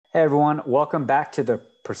Hey everyone, welcome back to the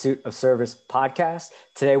Pursuit of Service podcast.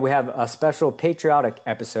 Today we have a special patriotic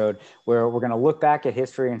episode where we're going to look back at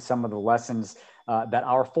history and some of the lessons that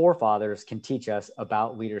our forefathers can teach us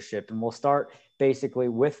about leadership. And we'll start basically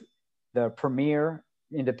with the premier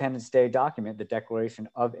Independence Day document, the Declaration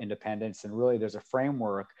of Independence. And really there's a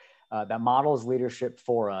framework that models leadership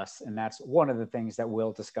for us. And that's one of the things that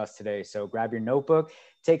we'll discuss today. So grab your notebook,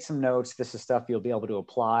 take some notes. This is stuff you'll be able to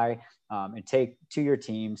apply and take to your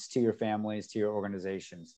teams, to your families, to your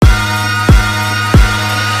organizations.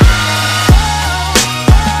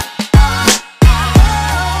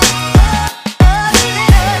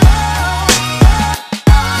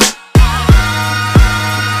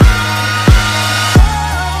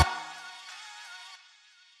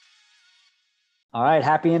 All right.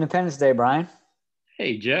 Happy Independence Day, Brian.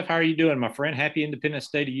 Hey, Jeff, how are you doing, my friend? Happy Independence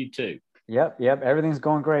Day to you too. Yep. Everything's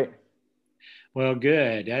going great. Well,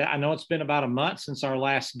 good. I know it's been about a month since our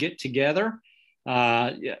last get together.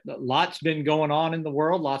 Lots been going on in the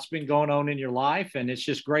world, lots been going on in your life, and it's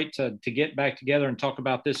just great to get back together and talk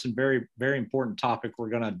about this and very, very important topic we're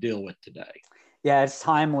going to deal with today. Yeah, it's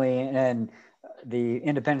timely, and the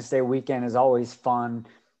Independence Day weekend is always fun.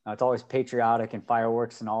 It's always patriotic and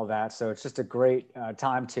fireworks and all that. So it's just a great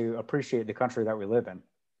time to appreciate the country that we live in.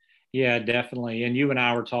 Yeah, definitely. And you and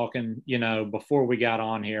I were talking, before we got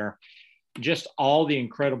on here, just all the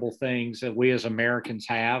incredible things that we as Americans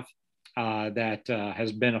have that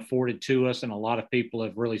has been afforded to us. And a lot of people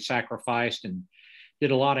have really sacrificed and did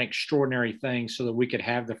a lot of extraordinary things so that we could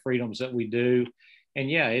have the freedoms that we do. And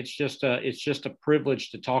yeah, it's just a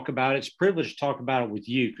privilege to talk about it. It's a privilege to talk about it with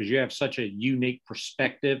you because you have such a unique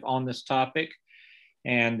perspective on this topic.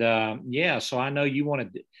 And so I know we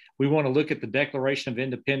want to look at the Declaration of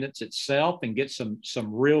Independence itself and get some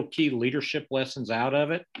real key leadership lessons out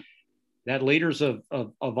of it that leaders of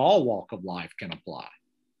all walk of life can apply.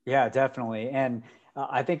 Yeah, definitely. And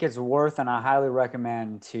I think it's worth, and I highly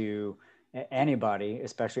recommend to anybody,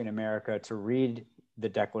 especially in America, to read the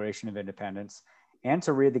Declaration of Independence and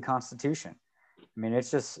to read the Constitution. I mean,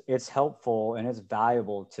 it's helpful and it's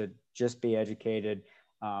valuable to just be educated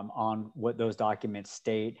on what those documents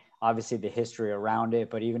state, obviously the history around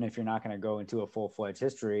it. But even if you're not going to go into a full-fledged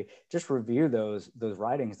history, just review those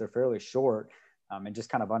writings. They're fairly short, and just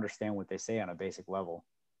kind of understand what they say on a basic level.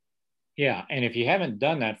 Yeah. And if you haven't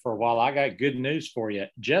done that for a while, I got good news for you.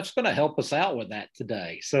 Jeff's going to help us out with that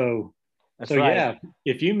today. That's right. Yeah,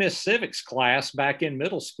 if you missed civics class back in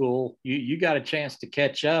middle school, you got a chance to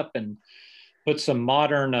catch up and put some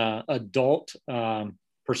modern adult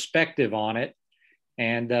perspective on it.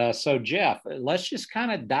 And so, Jeff, let's just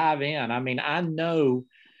kind of dive in. I mean, I know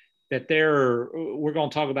that we're going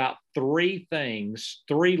to talk about three things,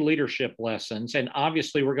 three leadership lessons, and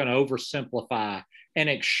obviously we're going to oversimplify an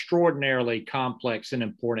extraordinarily complex and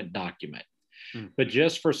important document. But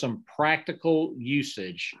just for some practical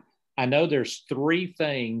usage, I know there's three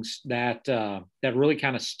things that really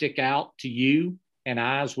kind of stick out to you and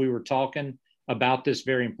I as we were talking about this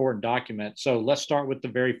very important document. So let's start with the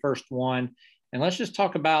very first one, and let's just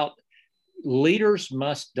talk about leaders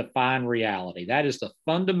must define reality. That is the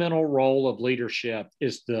fundamental role of leadership,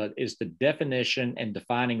 is the definition and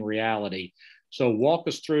defining reality. So walk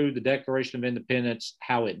us through the Declaration of Independence,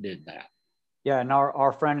 how it did that. Yeah, and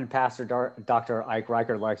our friend and pastor, Dr. Ike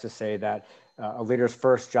Reichert, likes to say that a leader's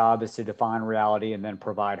first job is to define reality and then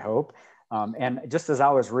provide hope. And just as I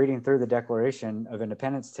was reading through the Declaration of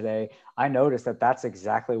Independence today, I noticed that that's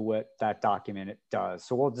exactly what that document does.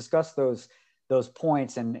 So we'll discuss those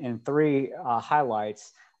points and three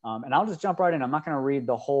highlights. And I'll just jump right in. I'm not going to read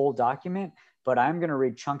the whole document, but I'm going to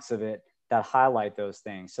read chunks of it that highlight those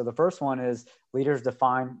things. So the first one is leaders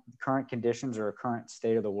define current conditions or current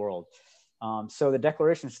state of the world. So the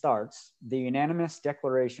declaration starts, the unanimous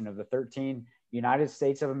declaration of the 13 United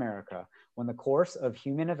States of America, when the course of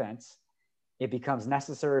human events, it becomes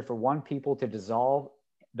necessary for one people to dissolve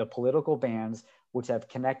the political bands which have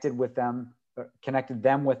connected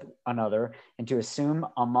them with another, and to assume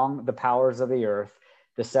among the powers of the earth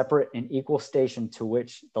the separate and equal station to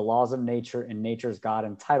which the laws of nature and nature's God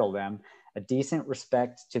entitle them, a decent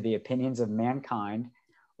respect to the opinions of mankind,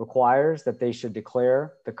 requires that they should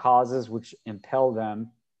declare the causes which impel them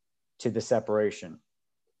to the separation.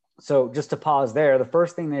 So just to pause there, the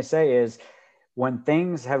first thing they say is when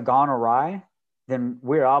things have gone awry, then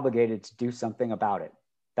we're obligated to do something about it.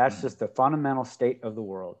 That's just the fundamental state of the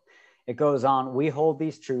world. It goes on, we hold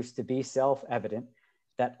these truths to be self-evident,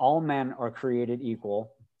 that all men are created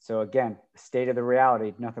equal. So again, state of the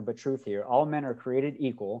reality, nothing but truth here. All men are created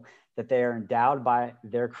equal, that they are endowed by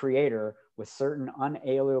their creator with certain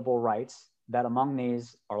unalienable rights, that among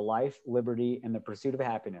these are life, liberty, and the pursuit of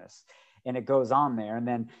happiness. And it goes on there. And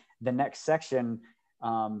then the next section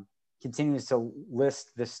continues to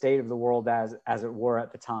list the state of the world as it were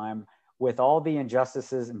at the time, with all the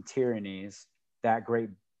injustices and tyrannies that Great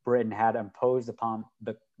Britain had imposed upon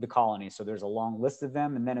the colonies. So there's a long list of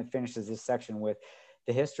them. And then it finishes this section with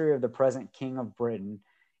the history of the present King of Britain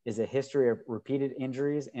is a history of repeated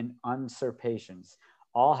injuries and usurpations,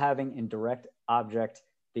 all having in direct object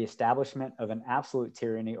the establishment of an absolute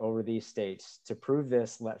tyranny over these states. To prove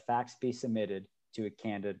this, let facts be submitted to a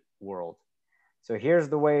candid world. So here's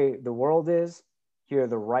the way the world is. Here are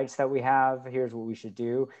the rights that we have. Here's what we should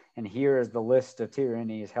do. And here is the list of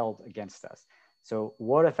tyrannies held against us. So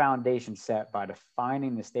what a foundation set by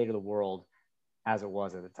defining the state of the world as it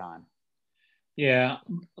was at the time. Yeah,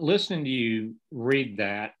 listening to you read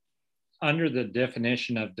that, under the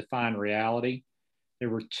definition of defined reality, there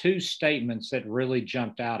were two statements that really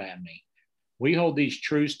jumped out at me. We hold these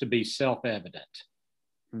truths to be self-evident.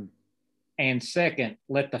 And second,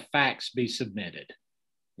 let the facts be submitted.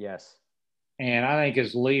 Yes. And I think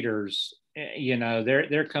as leaders, you know,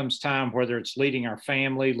 there comes time, whether it's leading our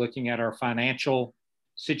family, looking at our financial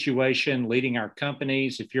situation, leading our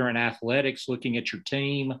companies, if you're in athletics, looking at your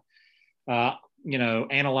team, you know,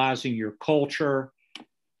 analyzing your culture,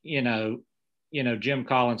 you know, Jim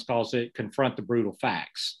Collins calls it confront the brutal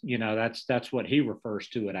facts. You know, that's what he refers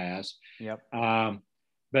to it as. Yep.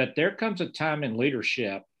 But there comes a time in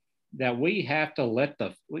leadership that we have to let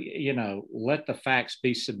the facts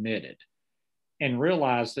be submitted and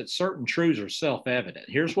realize that certain truths are self-evident.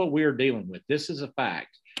 Here's what we're dealing with. This is a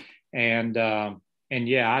fact. And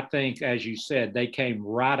yeah, I think, as you said, they came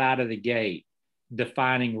right out of the gate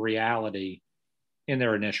defining reality in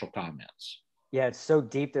their initial comments. Yeah, it's so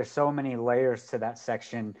deep. There's so many layers to that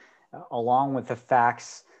section, along with the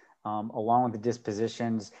facts, along with the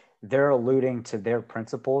dispositions. They're alluding to their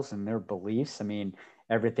principles and their beliefs. I mean,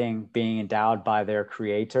 everything being endowed by their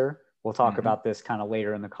creator. We'll talk about this kind of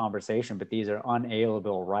later in the conversation, but these are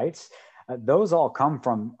unalienable rights. Those all come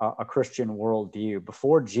from a Christian worldview.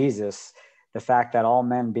 Before Jesus, the fact that all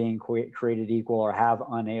men being created equal or have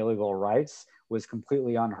unalienable rights was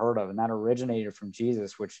completely unheard of. And that originated from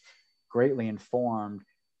Jesus, which greatly informed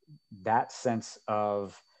that sense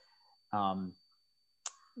of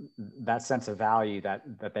value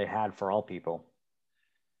that they had for all people.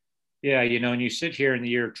 Yeah, you know, and you sit here in the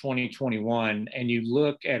year 2021 and you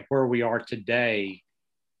look at where we are today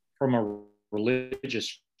from a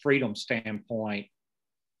religious freedom standpoint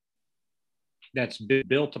that's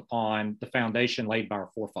built upon the foundation laid by our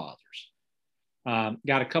forefathers.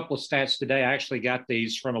 Got a couple of stats today. I actually got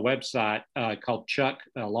these from a website called Chuck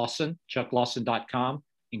Lawson, chucklawson.com.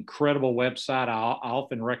 Incredible website. I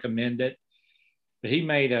often recommend it. But he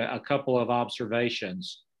made a couple of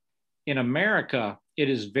observations. In America, it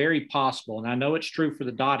is very possible, and I know it's true for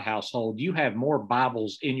the Dodd household, you have more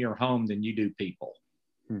Bibles in your home than you do people.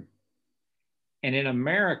 And in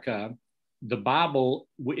America, the Bible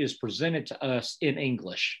is presented to us in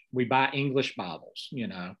English. We buy English Bibles, you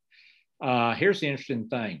know. Here's the interesting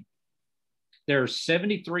thing. There are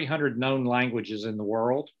 7,300 known languages in the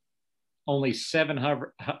world. Only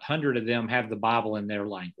 700 of them have the Bible in their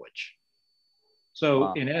language. So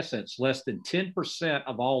wow. In essence, less than 10%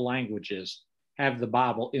 of all languages have the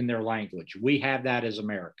Bible in their language. We have that as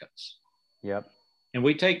Americans. Yep. And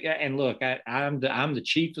we take, and look, I'm the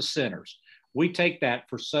chief of sinners. We take that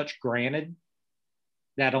for such granted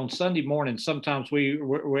that on Sunday morning, sometimes we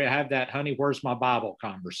have that, honey, where's my Bible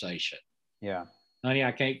conversation? Yeah. Honey,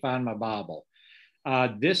 I can't find my Bible.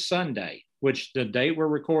 This Sunday, which the date we're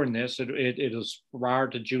recording this, it is prior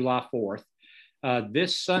to July 4th.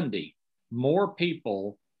 This Sunday, more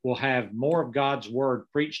people will have more of God's word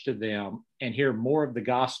preached to them and hear more of the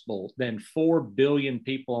gospel than 4 billion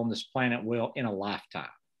people on this planet will in a lifetime.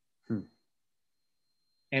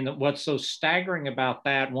 And what's so staggering about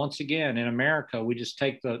that, once again, in America, we just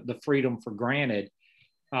take the freedom for granted.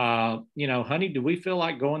 You know, honey, do we feel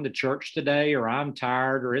like going to church today? Or I'm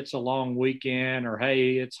tired, or it's a long weekend, or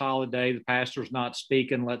hey, it's holiday, the pastor's not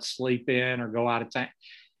speaking, let's sleep in or go out of town.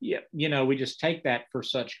 Yeah, you know, we just take that for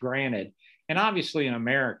such granted. And obviously in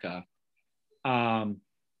America,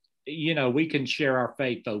 you know, we can share our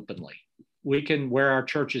faith openly. We can wear our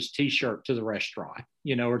church's t-shirt to the restaurant,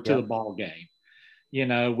 you know, or to the ball game. You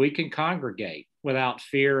know, we can congregate without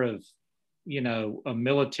fear of, you know, a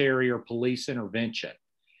military or police intervention.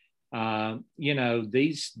 You know,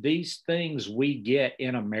 these things we get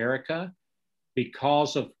in America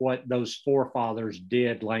because of what those forefathers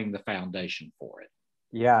did laying the foundation for it.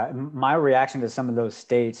 Yeah, my reaction to some of those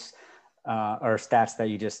states or stats that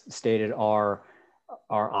you just stated are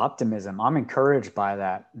our optimism. I'm encouraged by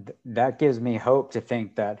that. That gives me hope to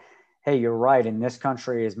think that, hey, you're right. In this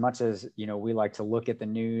country, as much as, you know, we like to look at the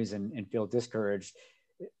news and feel discouraged,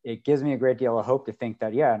 it gives me a great deal of hope to think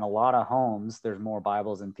that, yeah, in a lot of homes, there's more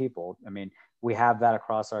Bibles than people. I mean, we have that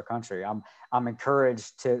across our country. I'm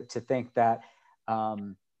encouraged to think that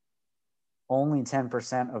only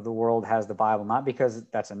 10% of the world has the Bible, not because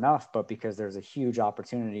that's enough, but because there's a huge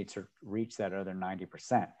opportunity to reach that other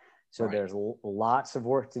 90%. So right. There's lots of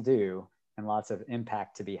work to do and lots of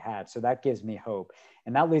impact to be had. So that gives me hope.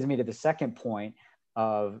 And that leads me to the second point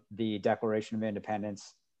of the Declaration of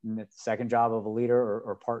Independence. And the second job of a leader,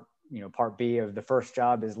 or part B of the first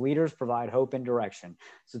job, is leaders provide hope and direction.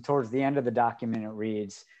 So towards the end of the document, it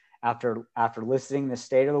reads, after listing the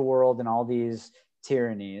state of the world and all these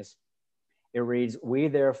tyrannies, it reads, we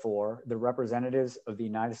therefore, the representatives of the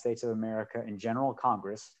United States of America in General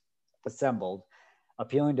Congress assembled,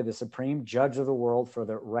 appealing to the supreme judge of the world for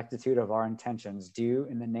the rectitude of our intentions, do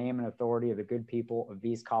in the name and authority of the good people of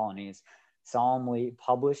these colonies solemnly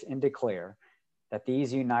publish and declare that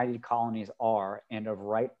these united colonies are and of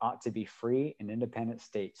right ought to be free and independent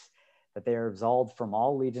states, that they are absolved from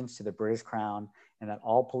all allegiance to the British Crown, and that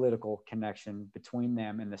all political connection between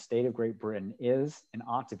them and the state of Great Britain is and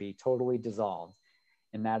ought to be totally dissolved,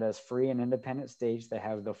 and that as free and independent states they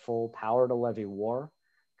have the full power to levy war,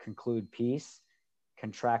 conclude peace,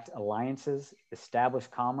 contract alliances, establish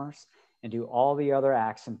commerce, and do all the other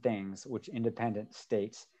acts and things which independent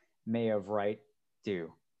states may of right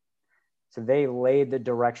do. So they laid the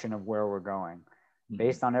direction of where we're going.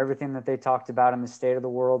 Based on everything that they talked about in the state of the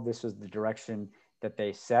world, this was the direction that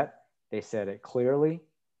they set. They said it clearly.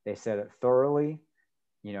 They said it thoroughly,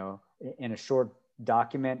 you know, in a short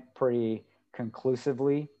document, pretty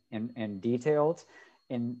conclusively and detailed.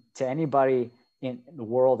 And to anybody in the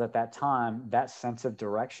world at that time, that sense of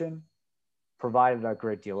direction provided a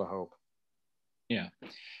great deal of hope. Yeah.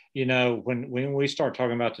 You know, when we start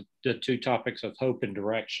talking about the two topics of hope and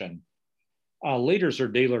direction, leaders are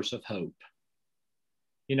dealers of hope.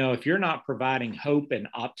 You know, if you're not providing hope and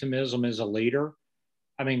optimism as a leader,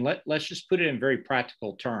 I mean, let's just put it in very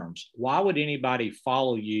practical terms. Why would anybody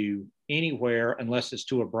follow you anywhere unless it's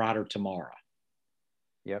to a brighter tomorrow?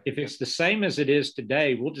 Yep. If it's the same as it is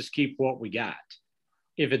today, we'll just keep what we got.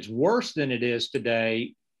 If it's worse than it is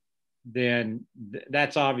today, then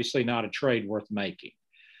that's obviously not a trade worth making.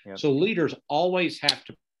 Yep. So leaders always have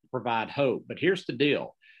to provide hope. But here's the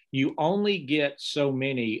deal. You only get so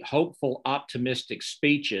many hopeful, optimistic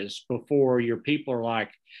speeches before your people are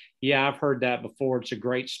like, yeah, I've heard that before. It's a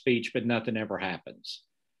great speech, but nothing ever happens.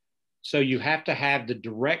 So you have to have the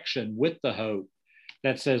direction with the hope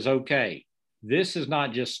that says, okay, this is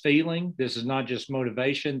not just feeling. This is not just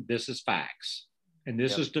motivation. This is facts. And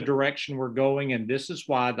this is the direction we're going. And this is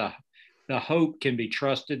why the hope can be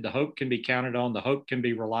trusted. The hope can be counted on. The hope can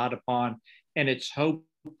be relied upon. And it's hope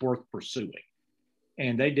worth pursuing.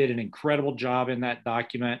 And they did an incredible job in that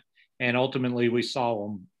document. And ultimately, we saw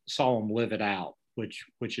them live it out,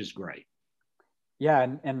 which is great. Yeah,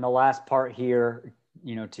 and the last part here,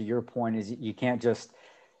 you know, to your point, is you can't just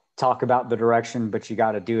talk about the direction, but you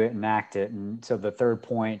got to do it and act it. And so the third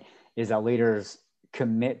point is that leaders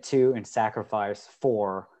commit to and sacrifice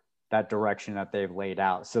for that direction that they've laid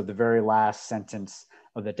out. So the very last sentence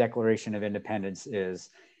of the Declaration of Independence is,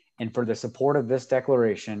 and for the support of this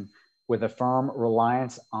declaration, with a firm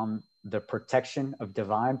reliance on the protection of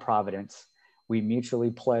divine providence, we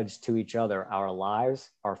mutually pledge to each other our lives,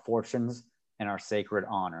 our fortunes, and our sacred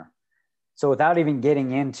honor. So without even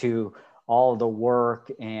getting into all the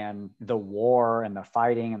work and the war and the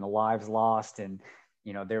fighting and the lives lost, and,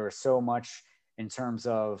 you know, there was so much in terms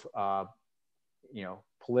of, you know,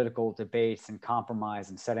 political debates and compromise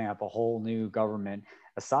and setting up a whole new government,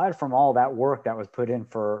 aside from all that work that was put in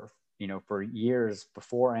for years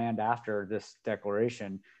before and after this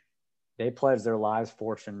declaration, they pledged their lives,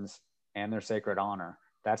 fortunes, and their sacred honor.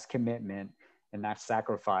 That's commitment, and that's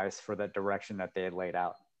sacrifice for that direction that they had laid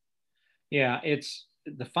out. Yeah, it's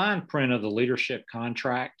the fine print of the leadership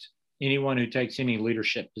contract. Anyone who takes any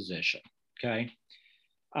leadership position, okay,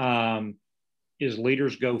 is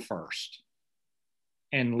leaders go first,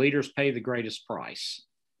 and leaders pay the greatest price.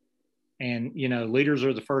 And, you know, leaders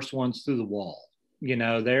are the first ones through the wall. You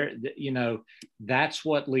know, that's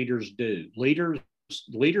what leaders do.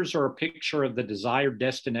 Leaders are a picture of the desired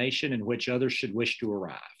destination in which others should wish to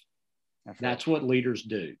arrive. That's what leaders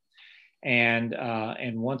do. And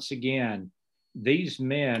once again, these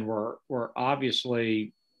men were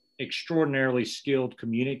obviously extraordinarily skilled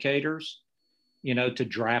communicators, you know, to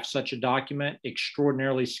draft such a document,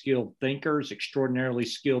 extraordinarily skilled thinkers, extraordinarily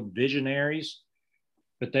skilled visionaries.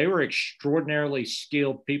 but they were extraordinarily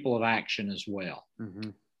skilled people of action as well.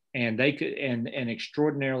 Mm-hmm. And they could, and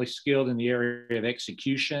extraordinarily skilled in the area of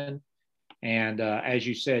execution. And as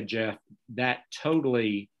you said, Jeff, that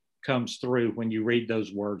totally comes through when you read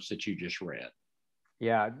those words that you just read.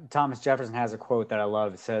 Yeah, Thomas Jefferson has a quote that I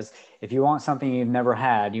love. It says, "If you want something you've never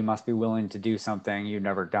had, you must be willing to do something you've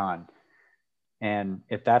never done." And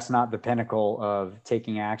if that's not the pinnacle of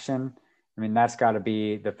taking action, I mean, that's got to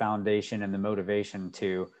be the foundation and the motivation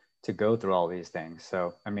to go through all these things.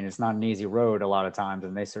 So, I mean, it's not an easy road a lot of times,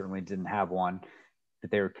 and they certainly didn't have one, but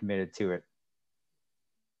they were committed to it.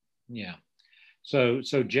 Yeah. So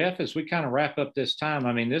Jeff, as we kind of wrap up this time,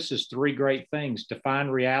 I mean, this is three great things: define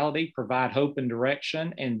reality, provide hope and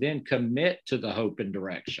direction, and then commit to the hope and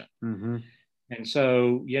direction. Mm-hmm. And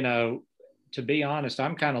so, you know, to be honest,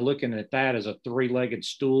 I'm kind of looking at that as a three-legged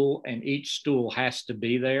stool, and each stool has to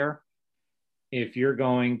be there if you're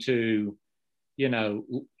going to, you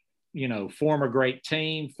know, form a great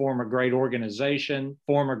team, form a great organization,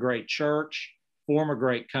 form a great church, form a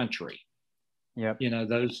great country. Yep. You know,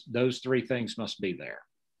 those three things must be there.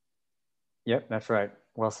 Yep, that's right.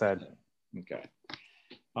 Well said. Okay.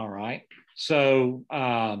 All right. So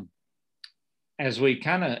as we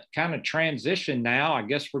kind of transition now, I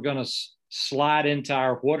guess we're going to slide into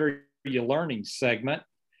our "What are you learning?" segment.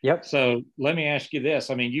 Yep. So let me ask you this.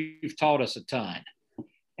 I mean, you've taught us a ton,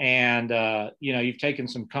 and you know, you've taken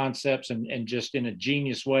some concepts and just in a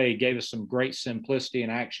genius way gave us some great simplicity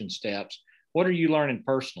and action steps. What are you learning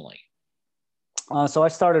personally? So I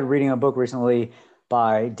started reading a book recently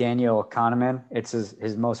by Daniel Kahneman. It's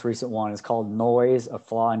his most recent one. It's called "Noise: A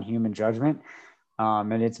Flaw in Human Judgment."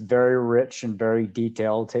 And it's very rich and very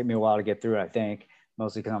detailed. It'll take me a while to get through it, I think,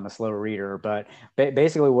 mostly because I'm a slow reader. But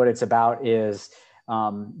basically what it's about is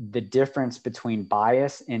the difference between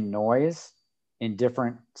bias and noise in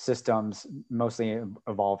different systems, mostly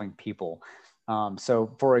involving people.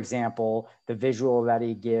 So, for example, the visual that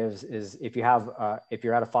he gives is if you're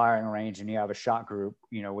at a firing range and you have a shot group,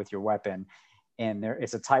 you know, with your weapon, and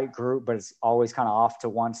it's a tight group, but it's always kind of off to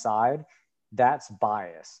one side, that's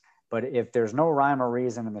bias. But if there's no rhyme or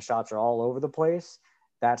reason and the shots are all over the place,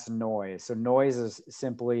 that's noise. So noise is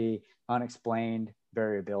simply unexplained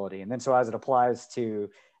variability. And then so as it applies to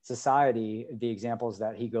society, the examples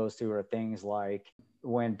that he goes to are things like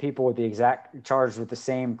when people with the exact charged with the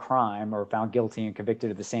same crime or found guilty and convicted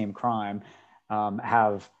of the same crime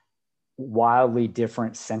have wildly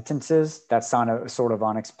different sentences, that's on a sort of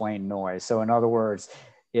unexplained noise. So in other words,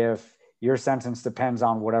 if your sentence depends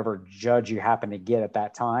on whatever judge you happen to get at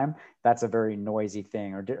that time, that's a very noisy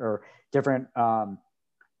thing. Or different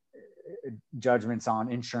judgments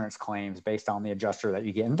on insurance claims based on the adjuster that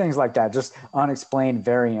you get and things like that, just unexplained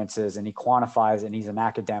variances. And he quantifies it, and he's an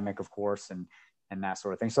academic, of course, and that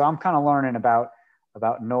sort of thing. So I'm kind of learning about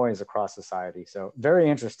noise across society. So very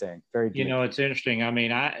interesting, very deep. You know, it's interesting. I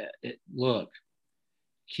mean, look,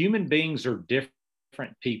 human beings are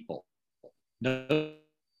different people. No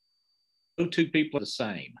two people are the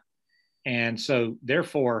same. And so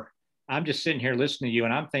therefore, I'm just sitting here listening to you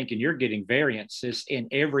and I'm thinking you're getting variances in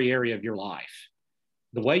every area of your life.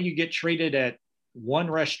 The way you get treated at one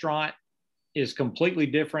restaurant is completely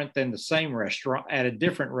different than the same restaurant at a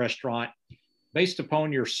different restaurant based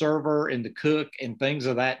upon your server and the cook and things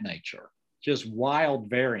of that nature. Just wild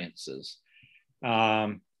variances.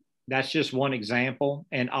 That's just one example,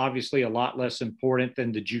 and obviously a lot less important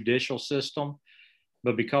than the judicial system.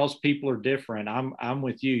 But because people are different, I'm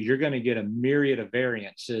with you. You're going to get a myriad of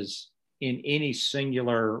variances in any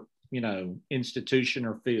singular, you know, institution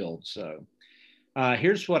or field. So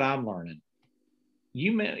here's what I'm learning.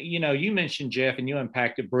 You mentioned, Jeff, and you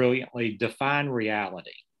unpacked it brilliantly. Define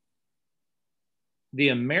reality. The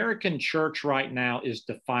American church right now is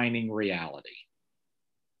defining reality.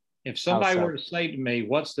 If somebody were to say to me,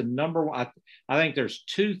 what's the number one, I think there's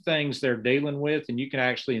two things they're dealing with, and you can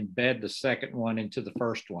actually embed the second one into the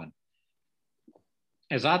first one.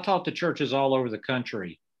 As I talk to churches all over the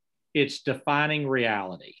country, it's defining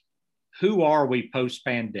reality. Who are we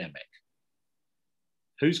post-pandemic?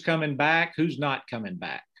 Who's coming back? Who's not coming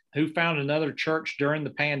back? Who found another church during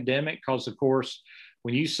the pandemic? Because, of course,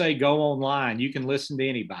 when you say go online, you can listen to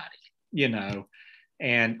anybody, you know,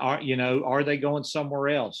 and are they going somewhere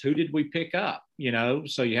else? Who did we pick up? You know,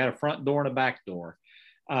 so you had a front door and a back door.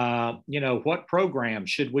 What program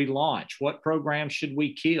should we launch? What program should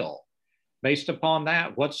we kill? Based upon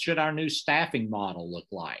that, what should our new staffing model look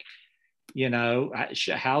like? You know,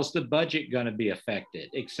 how's the budget going to be affected?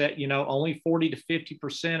 Except, you know, only 40 to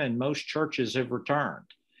 50% in most churches have returned.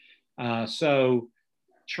 So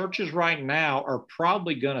churches right now are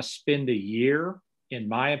probably going to spend a year, in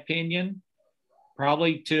my opinion,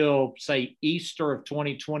 probably till say Easter of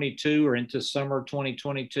 2022 or into summer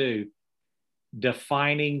 2022,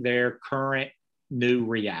 defining their current new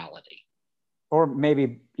reality. Or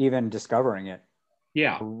maybe even discovering it.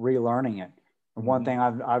 Yeah. Relearning it. And one thing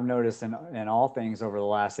I've noticed in all things over the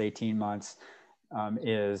last 18 months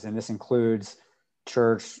is, and this includes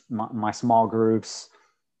church, my small groups,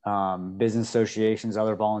 business associations,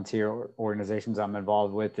 other volunteer organizations I'm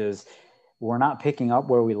involved with, is we're not picking up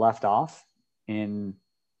where we left off in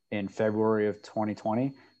February of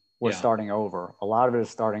 2020. We're starting over. A lot of it is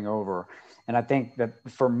starting over. And I think that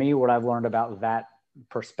for me, what I've learned about that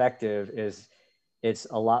perspective is it's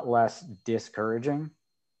a lot less discouraging,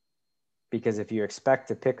 because if you expect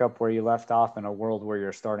to pick up where you left off in a world where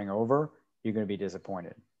you're starting over, you're going to be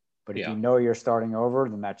disappointed. But if you know you're starting over,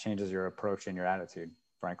 then that changes your approach and your attitude,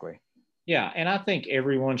 frankly. Yeah. And I think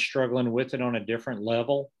everyone's struggling with it on a different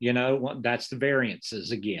level. You know, that's the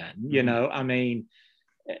variances again. You know, I mean,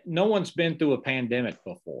 no one's been through a pandemic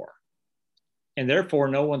before. And therefore,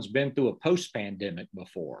 no one's been through a post-pandemic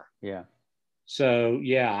before. Yeah. So,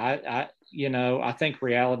 yeah, I think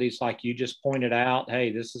reality is like you just pointed out.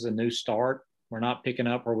 Hey, this is a new start. We're not picking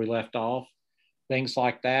up where we left off. Things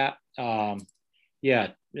like that. Yeah,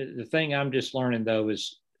 the thing I'm just learning, though,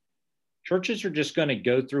 is churches are just going to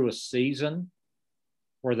go through a season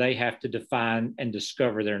where they have to define and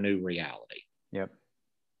discover their new reality. Yep.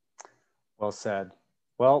 Well said.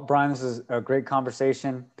 Well, Brian, this is a great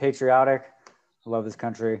conversation. Patriotic. I love this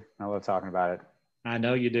country. I love talking about it. I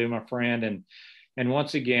know you do, my friend. And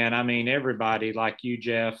once again, I mean, everybody like you,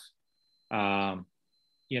 Jeff,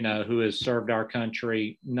 who has served our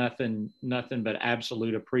country, nothing but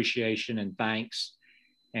absolute appreciation and thanks.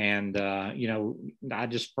 And, I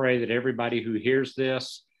just pray that everybody who hears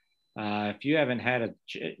this, if you haven't had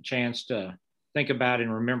a chance to think about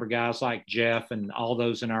and remember guys like Jeff and all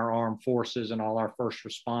those in our armed forces and all our first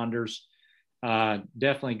responders,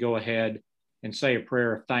 definitely go ahead and say a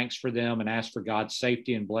prayer of thanks for them and ask for God's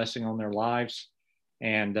safety and blessing on their lives.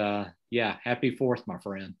 And happy 4th, my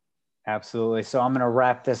friend. Absolutely. So I'm going to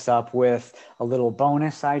wrap this up with a little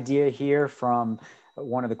bonus idea here from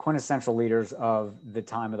one of the quintessential leaders of the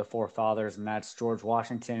time of the forefathers, and that's George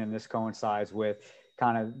Washington. And this coincides with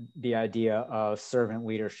kind of the idea of servant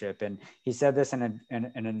leadership. And he said this in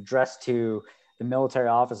an address to the military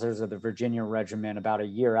officers of the Virginia Regiment about a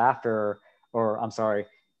year after,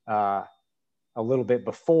 a little bit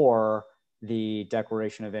before the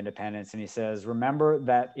Declaration of Independence. And he says, remember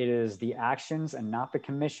that it is the actions and not the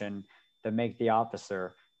commission that make the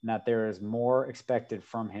officer, and that there is more expected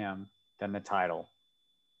from him than the title.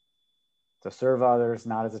 To serve others,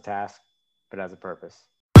 not as a task, but as a purpose.